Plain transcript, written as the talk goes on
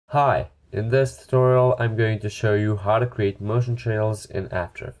Hi, in this tutorial I'm going to show you how to create motion trails in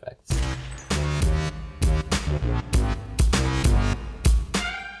After Effects.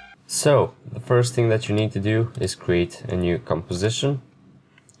 So, the first thing that you need to do is create a new composition.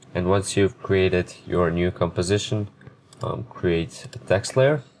 And once you've created your new composition, create a text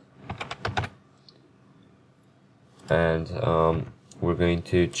layer. And we're going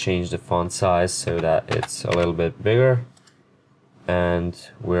to change the font size so that it's a little bit bigger. And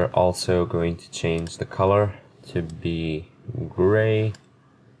we're also going to change the color to be gray,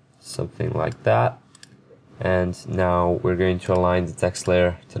 something like that. And now we're going to align the text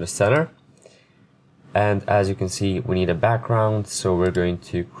layer to the center. And as you can see, we need a background, so we're going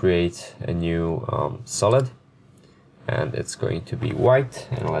to create a new solid. And it's going to be white,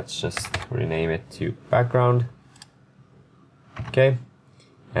 and let's just rename it to background. Okay,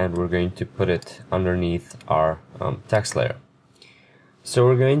 and we're going to put it underneath our text layer. So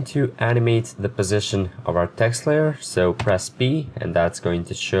we're going to animate the position of our text layer, so press P, and that's going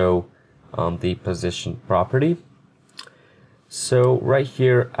to show the position property. So right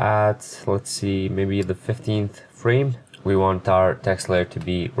here at, let's see, maybe the 15th frame, we want our text layer to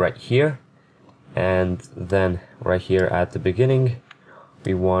be right here. And then right here at the beginning,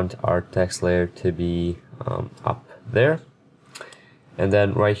 we want our text layer to be up there. And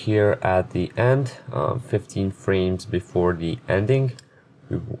then right here at the end, 15 frames before the ending,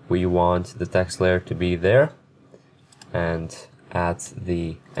 we want the text layer to be there, and at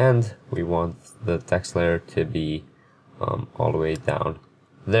the end we want the text layer to be all the way down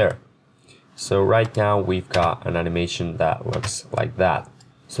there. So right now we've got an animation that looks like that.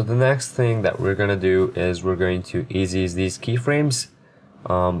 So the next thing that we're gonna do is we're going to easy ease these keyframes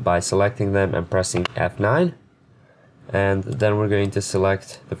by selecting them and pressing F9. And then we're going to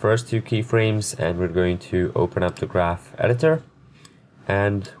select the first two keyframes and we're going to open up the graph editor.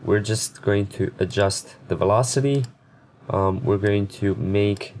 And we're just going to adjust the velocity. We're going to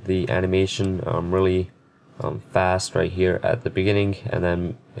make the animation really fast right here at the beginning, and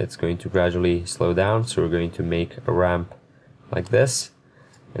then it's going to gradually slow down. So we're going to make a ramp like this,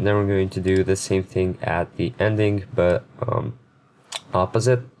 and then we're going to do the same thing at the ending, but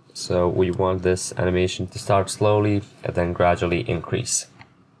opposite. So we want this animation to start slowly and then gradually increase.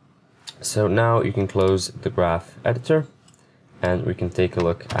 So now you can close the graph editor, and we can take a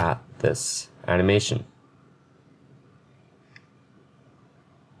look at this animation.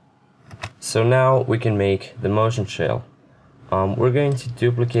 So now we can make the motion trail. We're going to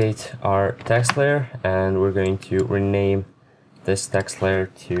duplicate our text layer, and we're going to rename this text layer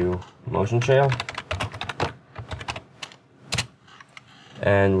to motion trail.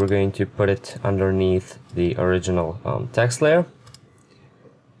 And we're going to put it underneath the original text layer.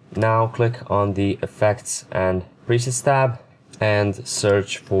 Now click on the Effects and Presets tab and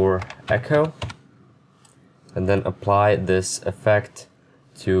search for Echo, and then apply this effect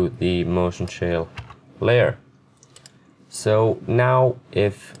to the motion trail layer. So now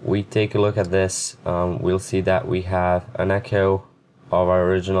if we take a look at this, we'll see that we have an echo of our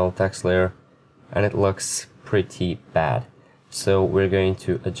original text layer, and it looks pretty bad. So we're going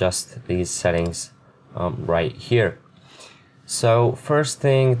to adjust these settings right here. So first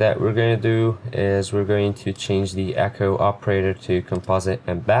thing that we're going to do is we're going to change the echo operator to composite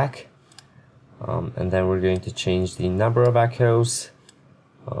and back. And then we're going to change the number of echoes.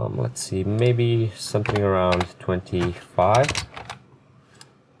 Let's see, maybe something around 25.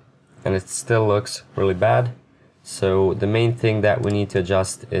 And it still looks really bad. So the main thing that we need to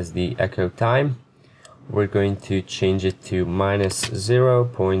adjust is the echo time. We're going to change it to minus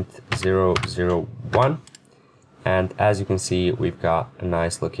 0.001. And as you can see, we've got a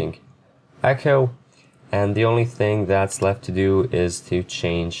nice looking echo. And the only thing that's left to do is to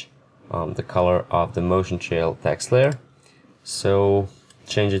change the color of the motion trail text layer. So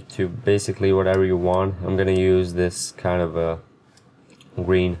change it to basically whatever you want. I'm gonna use this kind of a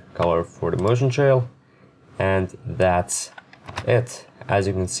green color for the motion trail. And that's it. As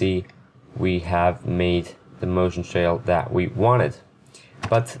you can see, we have made the motion trail that we wanted.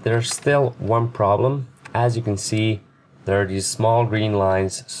 But there's still one problem. As you can see, there are these small green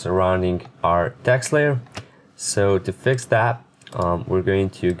lines surrounding our text layer. So to fix that, we're going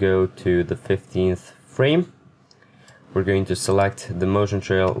to go to the 15th frame. We're going to select the motion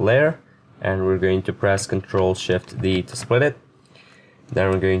trail layer, and we're going to press Ctrl-Shift-D to split it. Then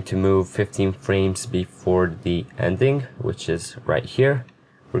we're going to move 15 frames before the ending, which is right here.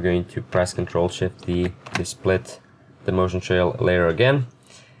 We're going to press Ctrl-Shift-D to split the motion trail layer again.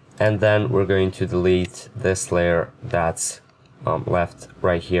 And then we're going to delete this layer that's left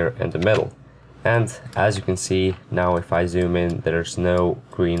right here in the middle. And as you can see, now if I zoom in, there's no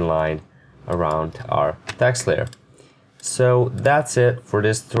green line around our text layer. So that's it for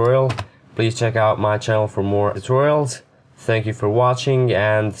this tutorial. Please check out my channel for more tutorials. Thank you for watching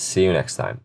and see you next time.